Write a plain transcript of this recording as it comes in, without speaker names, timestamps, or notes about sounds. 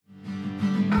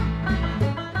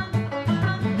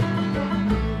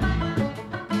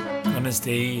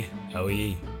Honesty, how are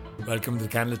ye? Welcome to the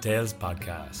Candlelit Tales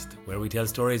podcast, where we tell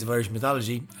stories of Irish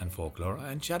mythology and folklore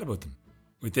and chat about them.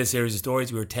 With this series of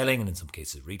stories, we're telling, and in some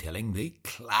cases retelling, the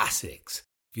classics.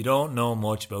 If you don't know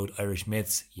much about Irish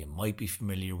myths, you might be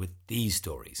familiar with these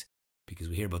stories, because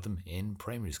we hear about them in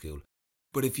primary school.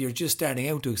 But if you're just starting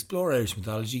out to explore Irish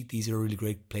mythology, these are a really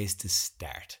great place to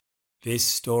start. This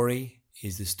story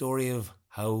is the story of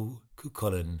how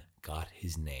Cúchulainn got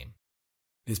his name.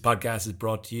 This podcast is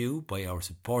brought to you by our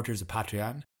supporters at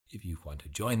Patreon. If you want to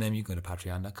join them, you can go to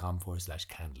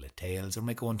patreon.com/candlelittales or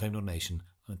make a one-time donation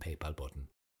on the PayPal button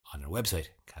on our website,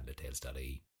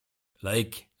 candlelittales.ie.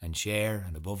 Like and share,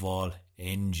 and above all,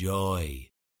 enjoy.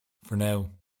 For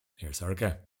now, here's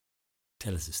Sorcha.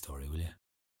 Tell us a story, will you?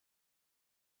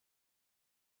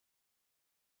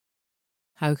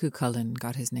 How Cúchulainn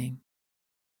got his name.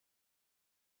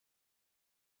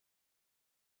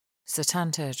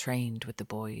 Setanta trained with the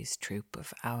boys' troop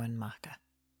of Abhainn Macha.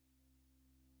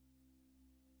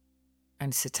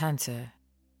 And Setanta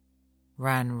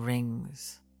ran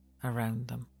rings around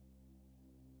them.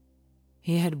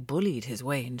 He had bullied his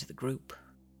way into the group,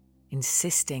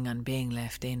 insisting on being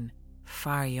left in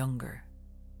far younger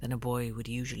than a boy would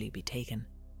usually be taken.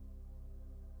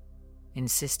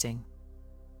 Insisting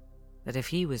that if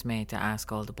he was made to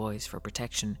ask all the boys for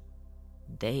protection,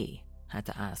 they had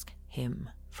to ask him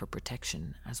for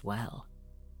protection as well.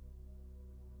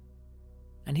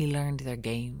 And he learned their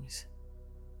games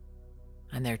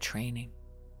and their training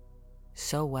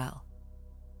so well,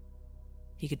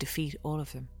 he could defeat all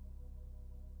of them.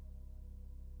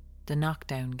 The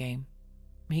knockdown game,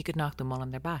 he could knock them all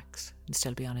on their backs and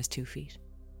still be on his 2 feet.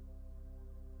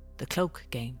 The cloak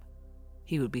game,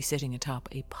 he would be sitting atop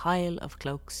a pile of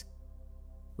cloaks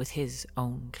with his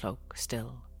own cloak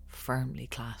still firmly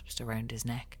clasped around his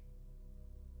neck.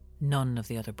 None of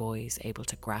the other boys able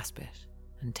to grasp it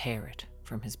and tear it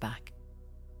from his back.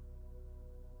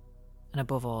 And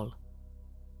above all,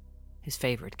 his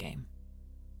favourite game.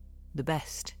 The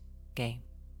best game.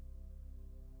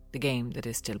 The game that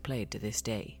is still played to this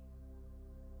day.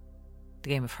 The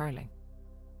game of hurling.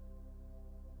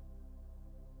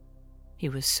 He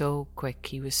was so quick,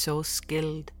 he was so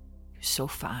skilled, he was so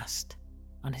fast.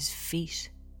 On his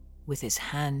feet, with his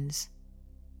hands,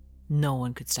 no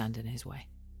one could stand in his way.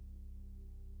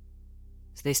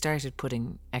 So they started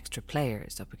putting extra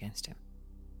players up against him.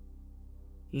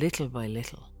 Little by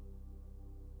little,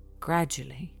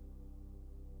 gradually,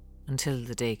 until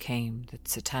the day came that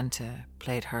Setanta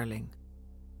played hurling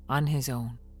on his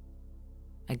own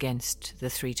against the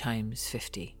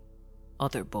 3x50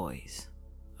 other boys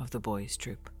of the boys'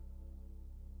 troop.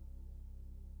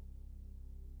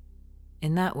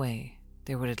 In that way,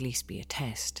 there would at least be a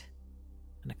test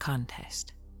and a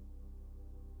contest.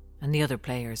 And the other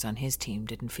players on his team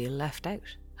didn't feel left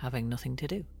out, having nothing to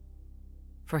do.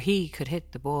 For he could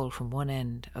hit the ball from one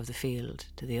end of the field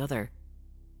to the other,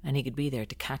 and he could be there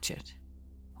to catch it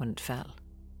when it fell.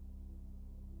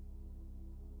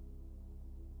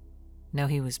 Now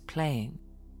he was playing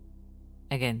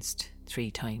against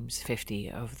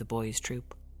 3x50 of the boys'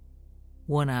 troop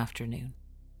one afternoon,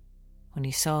 when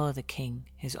he saw the king,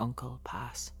 his uncle,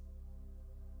 pass.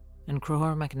 And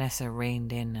Cúchulainn mac Nessa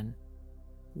reined in and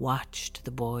watched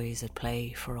the boys at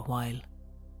play for a while,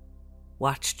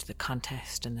 watched the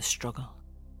contest and the struggle,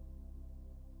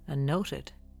 and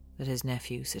noted that his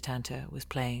nephew Setanta was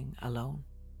playing alone.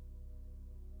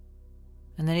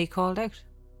 And then he called out,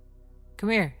 "Come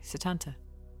here, Setanta.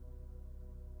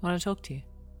 I want to talk to you."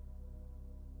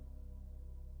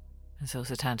 And so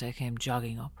Setanta came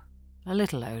jogging up, a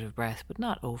little out of breath, but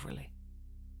not overly.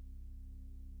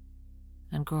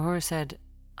 And Cúchulainn said,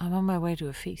 "I'm on my way to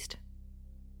a feast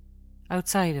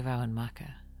outside of Abhainn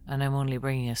Macha, and I'm only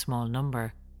bringing a small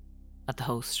number at the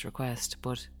host's request,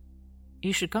 but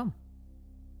you should come.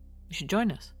 You should join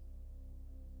us."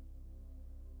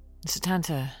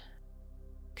 Setanta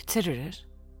considered it,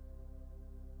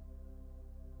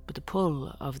 but the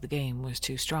pull of the game was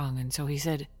too strong, and so he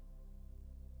said,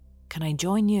 "Can I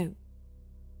join you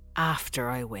after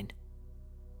I win?"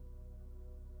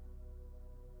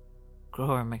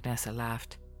 Cúchulainn mac Nessa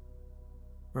laughed,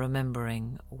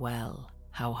 remembering well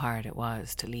how hard it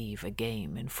was to leave a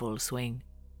game in full swing,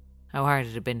 how hard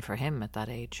it had been for him at that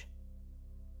age.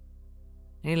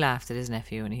 He laughed at his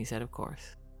nephew and he said, "Of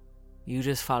course, you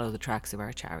just follow the tracks of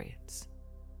our chariots,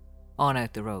 on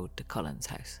out the road to Cullen's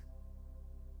house."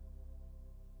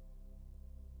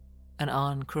 And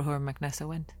on Cúchulainn mac Nessa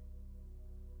went,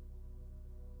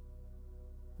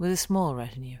 with a small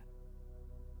retinue,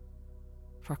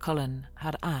 for Cullen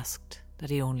had asked that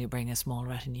he only bring a small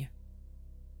retinue.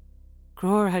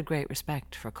 Cúchulainn had great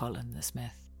respect for Cullen the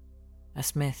smith, a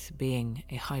smith being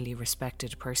a highly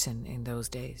respected person in those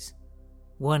days,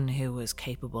 one who was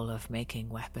capable of making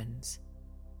weapons,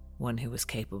 one who was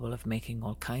capable of making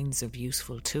all kinds of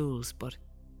useful tools, but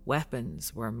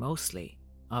weapons were mostly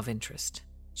of interest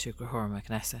to Cahor mac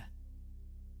Nessa,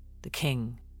 the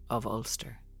king of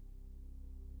Ulster,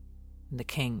 and the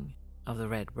king of the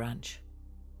Red Branch,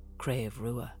 Craobh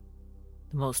Rua,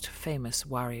 the most famous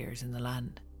warriors in the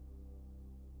land.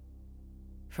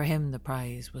 For him the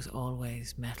prize was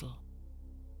always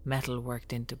metal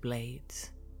worked into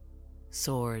blades,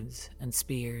 swords and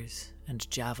spears and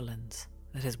javelins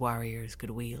that his warriors could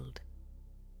wield.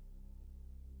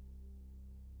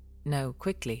 Now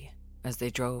quickly, as they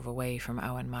drove away from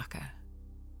Owen Macha,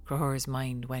 Cahor's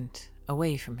mind went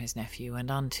away from his nephew and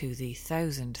on to the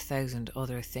thousand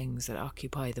other things that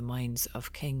occupy the minds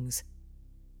of kings.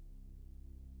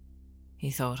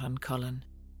 He thought on Cullen,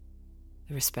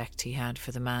 the respect he had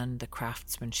for the man, the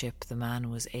craftsmanship the man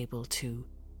was able to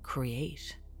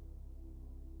create.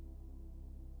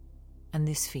 And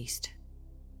this feast,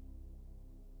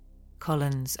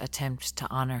 Cullen's attempt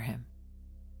to honour him,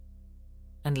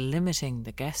 and limiting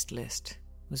the guest list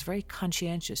was a very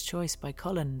conscientious choice by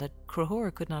Cullen that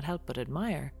Cahor could not help but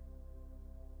admire.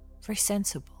 Very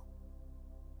sensible.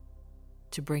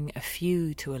 To bring a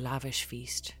few to a lavish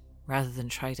feast rather than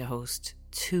try to host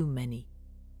too many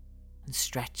and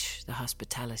stretch the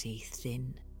hospitality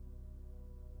thin.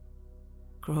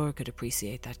 Cahor could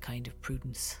appreciate that kind of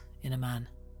prudence in a man.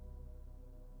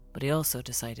 But he also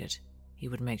decided he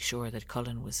would make sure that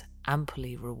Cullen was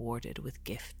amply rewarded with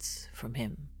gifts from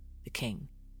him, the king.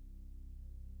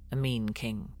 A mean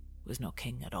king was no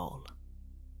king at all.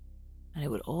 And it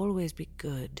would always be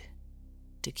good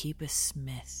to keep a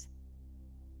smith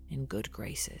in good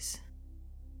graces.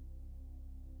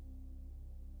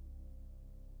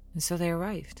 And so they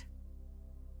arrived.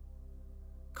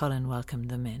 Cullen welcomed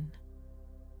them in,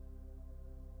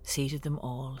 seated them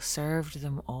all, served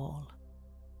them all.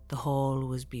 The hall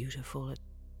was beautiful,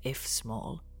 if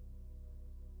small.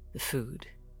 The food,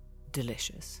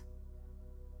 delicious,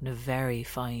 and of very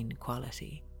fine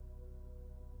quality.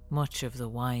 Much of the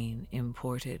wine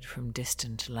imported from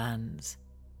distant lands,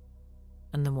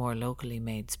 and the more locally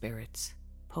made spirits,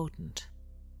 potent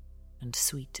and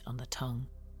sweet on the tongue,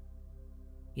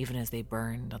 even as they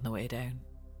burned on the way down.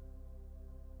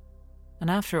 And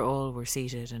after all were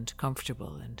seated and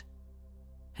comfortable and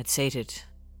had sated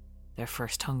their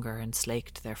first hunger and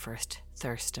slaked their first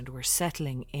thirst and were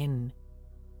settling in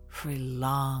for a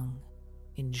long,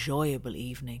 enjoyable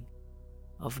evening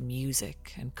of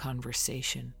music and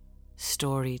conversation,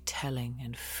 storytelling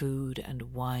and food and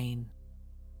wine,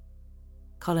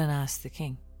 Cullen asked the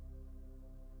king,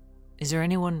 "Is there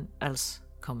anyone else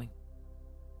coming?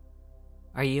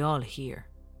 Are ye all here?"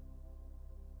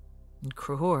 And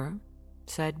Cahor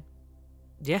said,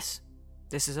 "Yes,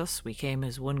 this is us. We came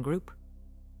as one group."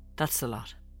 "That's the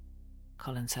lot."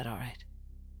 Cullen said, "All right."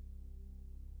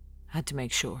 Had to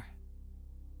make sure,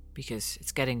 because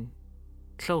it's getting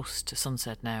close to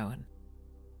sunset now and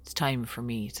it's time for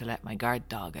me to let my guard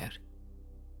dog out.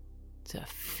 It's a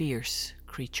fierce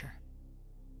creature.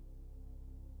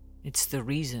 It's the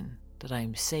reason that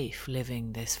I'm safe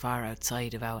living this far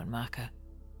outside of Owen Macha,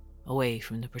 away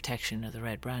from the protection of the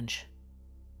Red Branch.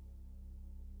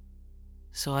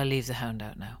 So I'll leave the hound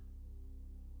out now.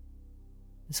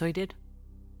 And so he did.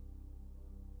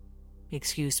 He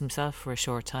excused himself for a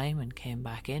short time and came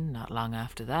back in not long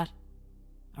after that,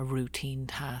 a routine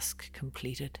task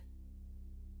completed.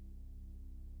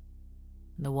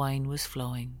 And the wine was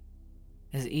flowing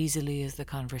as easily as the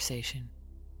conversation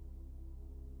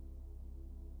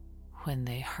when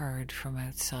they heard from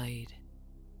outside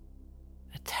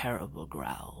a terrible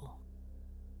growl.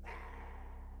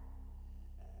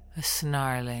 A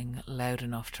snarling loud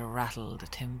enough to rattle the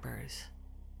timbers.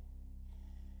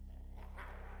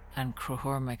 And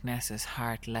Cahor mac Nessa's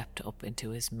heart leapt up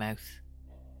into his mouth,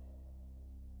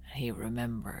 and he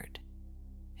remembered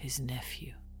his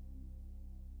nephew,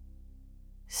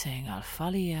 saying, "I'll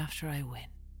follow you after I win."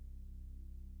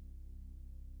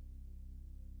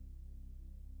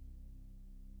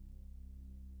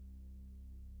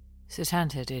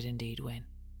 Setanta did indeed win,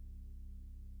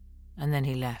 and then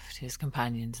he left his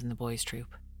companions in the boys'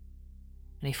 troop,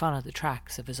 and he followed the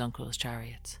tracks of his uncle's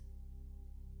chariots.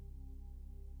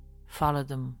 Followed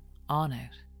them on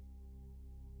out,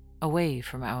 away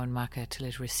from Owen Macha till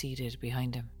it receded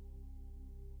behind him.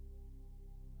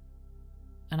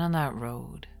 And on that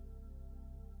road,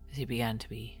 as he began to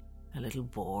be a little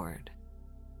bored,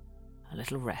 a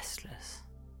little restless,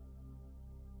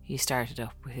 he started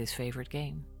up with his favourite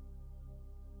game.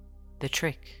 The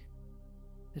trick,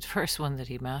 the first one that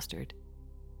he mastered,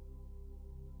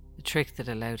 The trick that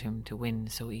allowed him to win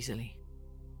so easily.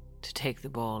 To take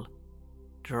the ball,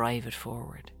 drive it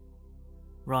forward,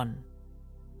 run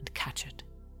and catch it.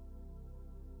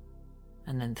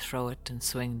 And then throw it and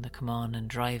swing the come on and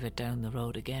drive it down the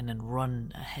road again and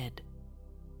run ahead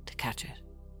to catch it.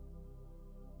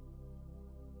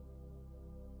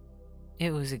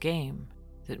 It was a game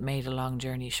that made a long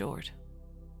journey short.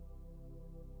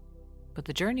 But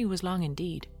the journey was long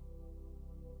indeed.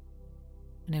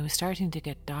 And it was starting to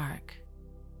get dark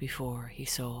before he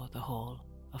saw the Hall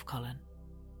of Cúchulainn,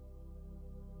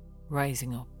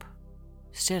 rising up,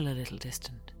 still a little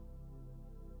distant,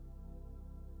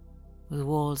 with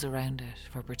walls around it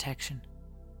for protection.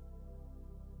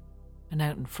 And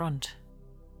out in front,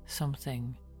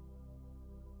 something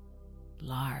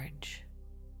large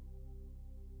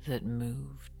that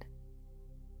moved.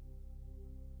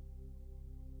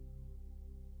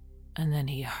 And then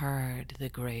he heard the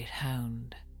great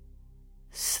hound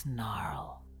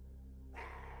snarl.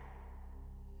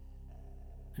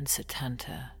 And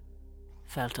Setanta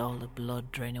felt all the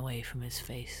blood drain away from his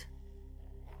face.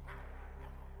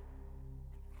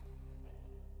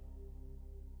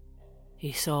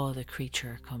 He saw the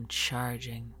creature come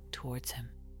charging towards him.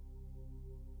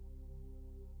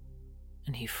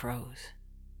 And he froze.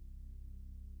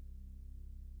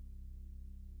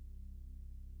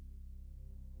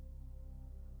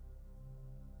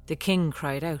 The king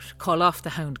cried out, "Call off the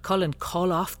hound, Cúchulainn,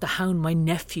 call off the hound, my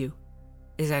nephew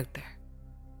is out there."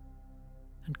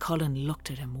 And Cúchulainn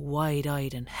looked at him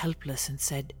wide-eyed and helpless and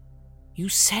said, "You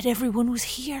said everyone was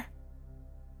here.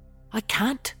 I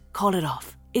can't call it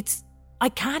off. I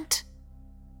can't."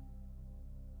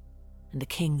 And the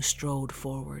king strode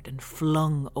forward and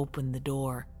flung open the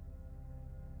door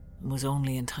and was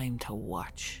only in time to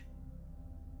watch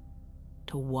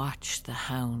the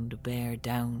hound bear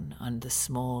down on the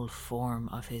small form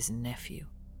of his nephew.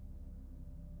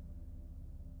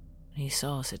 And he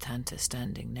saw Setanta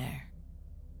standing there,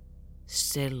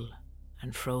 still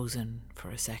and frozen for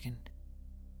a second.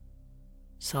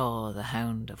 Saw the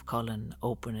hound of Cúchulainn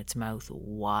open its mouth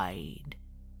wide.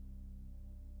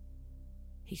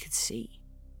 He could see,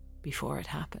 before it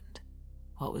happened,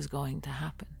 what was going to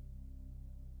happen.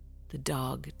 The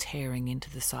dog tearing into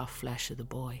the soft flesh of the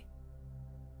boy,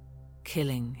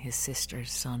 killing his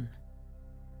sister's son,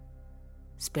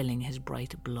 spilling his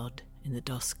bright blood in the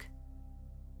dusk,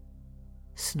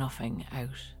 snuffing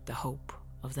out the hope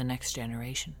of the next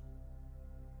generation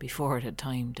before it had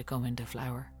time to come into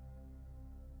flower.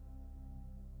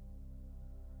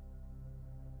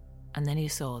 And then he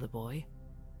saw the boy,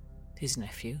 his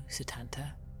nephew,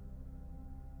 Setanta,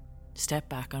 step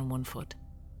back on one foot,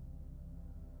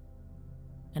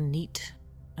 and neat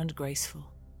and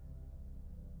graceful,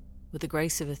 with the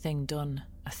grace of a thing done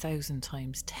 1,000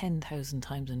 times, 10,000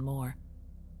 times and more,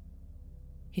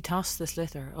 he tossed the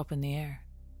slither up in the air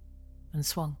and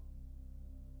swung.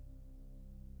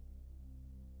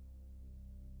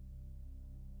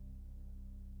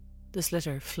 The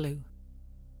slither flew.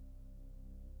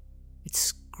 It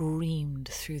screamed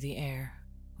through the air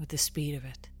with the speed of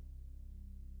it.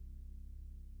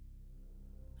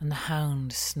 And the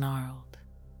hound snarled,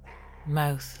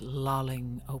 mouth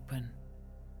lolling open,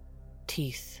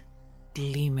 teeth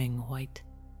gleaming white.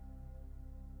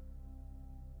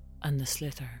 And the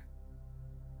slither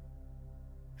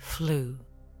flew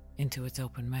into its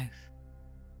open mouth,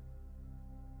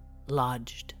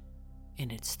 lodged in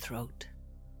its throat,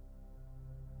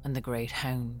 and the great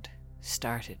hound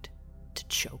started to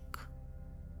choke.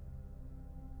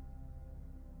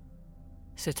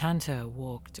 Setanta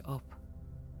walked up,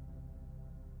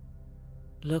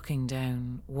 looking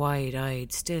down,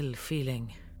 wide-eyed, still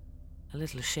feeling a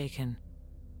little shaken.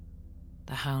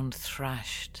 The hound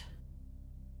thrashed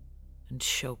and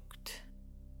choked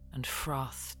and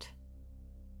frothed,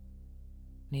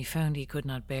 and he found he could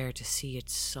not bear to see it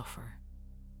suffer,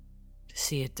 to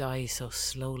see it die so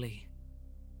slowly.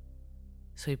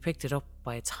 So he picked it up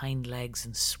by its hind legs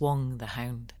and swung the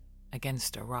hound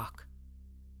against a rock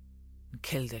and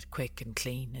killed it quick and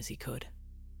clean as he could.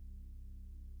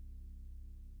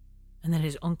 And then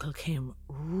his uncle came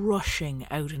rushing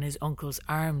out, and his uncle's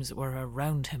arms were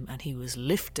around him, and he was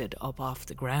lifted up off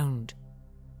the ground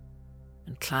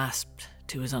and clasped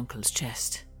to his uncle's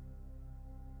chest.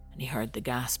 And he heard the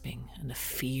gasping and the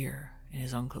fear in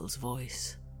his uncle's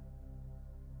voice.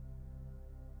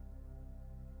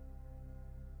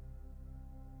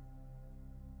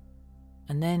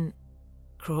 And then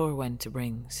Cror went to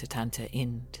bring Setanta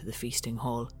in to the feasting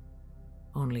hall,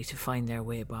 only to find their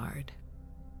way barred.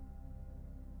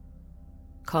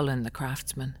 Cúchulainn the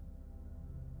craftsman,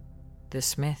 the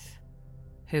smith,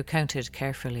 who counted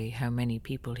carefully how many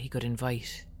people he could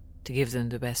invite to give them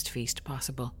the best feast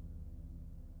possible.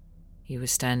 He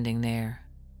was standing there,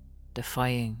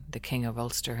 defying the King of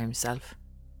Ulster himself,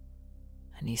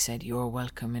 and he said, "You're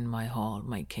welcome in my hall,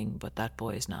 my king, but that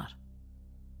boy's not.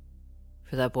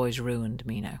 For that boy's ruined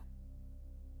me now.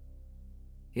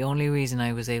 The only reason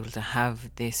I was able to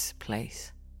have this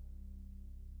place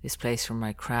for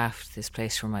my craft, this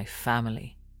place for my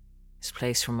family, this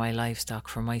place for my livestock,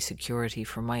 for my security,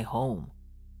 for my home,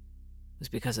 was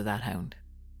because of that hound.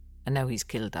 And now he's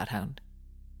killed that hound.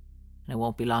 And it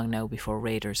won't be long now before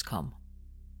raiders come,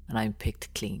 and I'm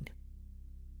picked clean.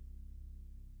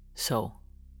 So,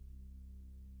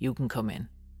 you can come in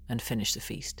and finish the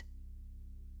feast.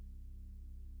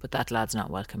 But that lad's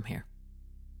not welcome here."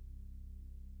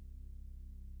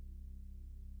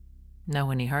 Now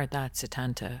when he heard that,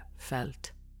 Setanta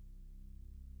felt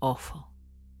awful.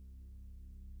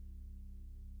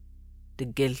 The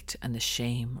guilt and the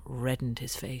shame reddened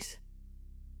his face.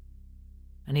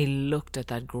 And he looked at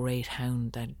that great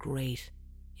hound, that great,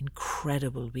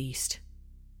 incredible beast.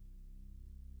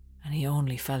 And he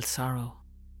only felt sorrow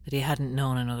that he hadn't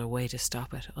known another way to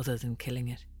stop it other than killing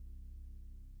it.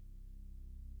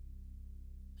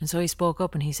 And so he spoke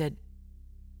up and he said,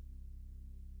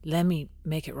 "Let me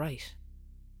make it right.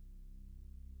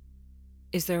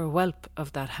 Is there a whelp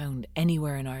of that hound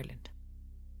anywhere in Ireland?"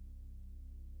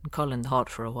 And Colin thought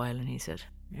for a while and he said,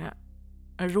 "Yeah,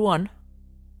 there's one.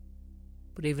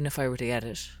 But even if I were to get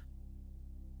it,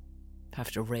 I'd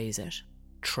have to raise it,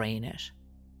 train it.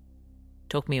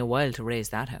 Took me a while to raise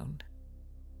that hound,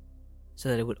 so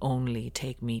that it would only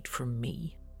take meat from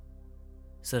me,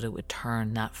 so that it would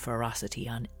turn that ferocity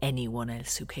on anyone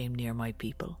else who came near my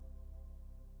people.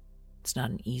 It's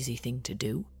not an easy thing to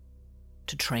do,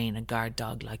 to train a guard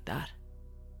dog like that."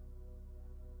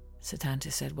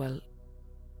 Setanta said, "Well,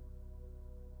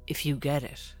 if you get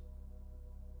it,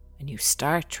 and you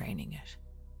start training it,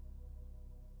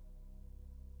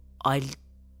 I'll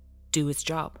do its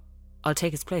job. I'll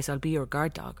take its place. I'll be your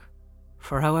guard dog.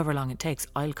 For however long it takes,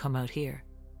 I'll come out here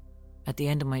at the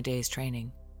end of my day's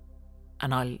training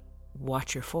and I'll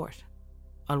watch your fort.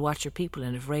 I'll watch your people,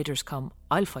 and if raiders come,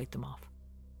 I'll fight them off.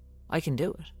 I can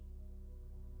do it."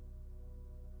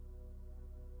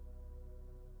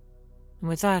 And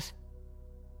with that,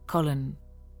 Colin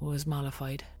was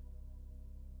mollified.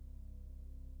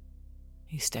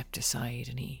 He stepped aside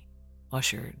and he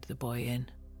ushered the boy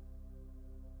in.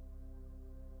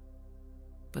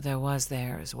 But there was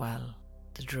there as well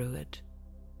the druid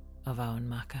of Owen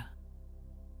Macha.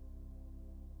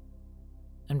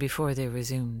 And before they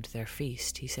resumed their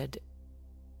feast, he said,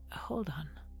 "Hold on.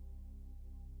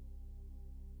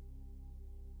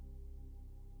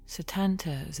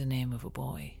 Setanta is the name of a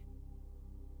boy.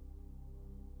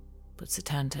 But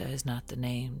Setanta is not the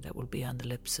name that will be on the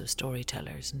lips of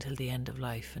storytellers until the end of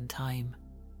life and time.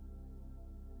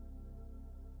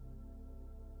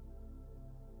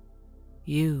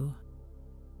 You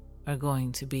are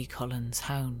going to be Cullen's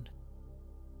hound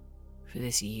for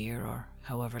this year or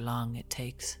however long it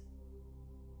takes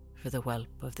for the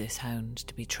whelp of this hound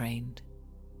to be trained.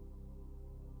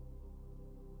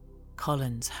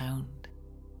 Cullen's hound.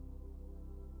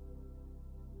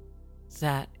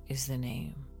 That is the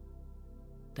name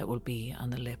that will be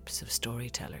on the lips of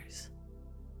storytellers.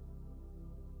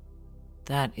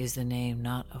 That is the name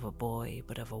not of a boy,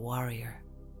 but of a warrior.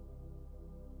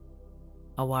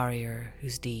 A warrior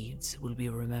whose deeds will be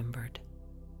remembered.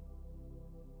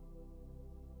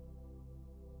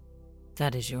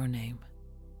 That is your name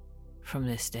from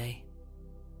this day.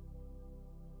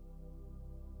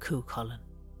 Cúchulainn,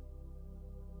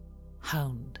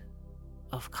 Hound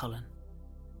of Cullen.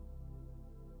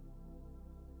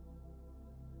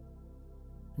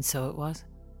 And so it was.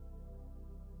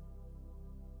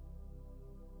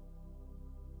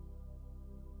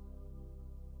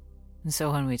 And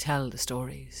so when we tell the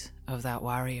stories of that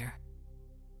warrior,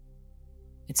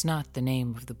 it's not the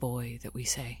name of the boy that we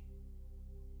say.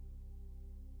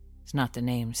 It's not the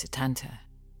name Setanta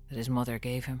that his mother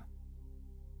gave him.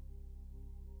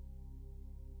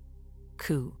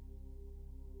 Cú,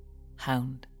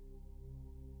 hound,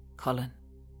 Cullen,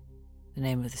 the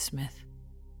name of the smith.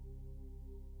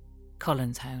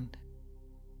 Cullen's hound.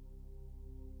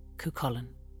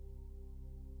 Cúchulainn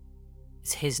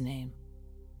is his name.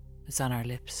 It's on our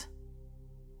lips,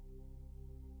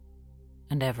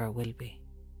 and ever will be.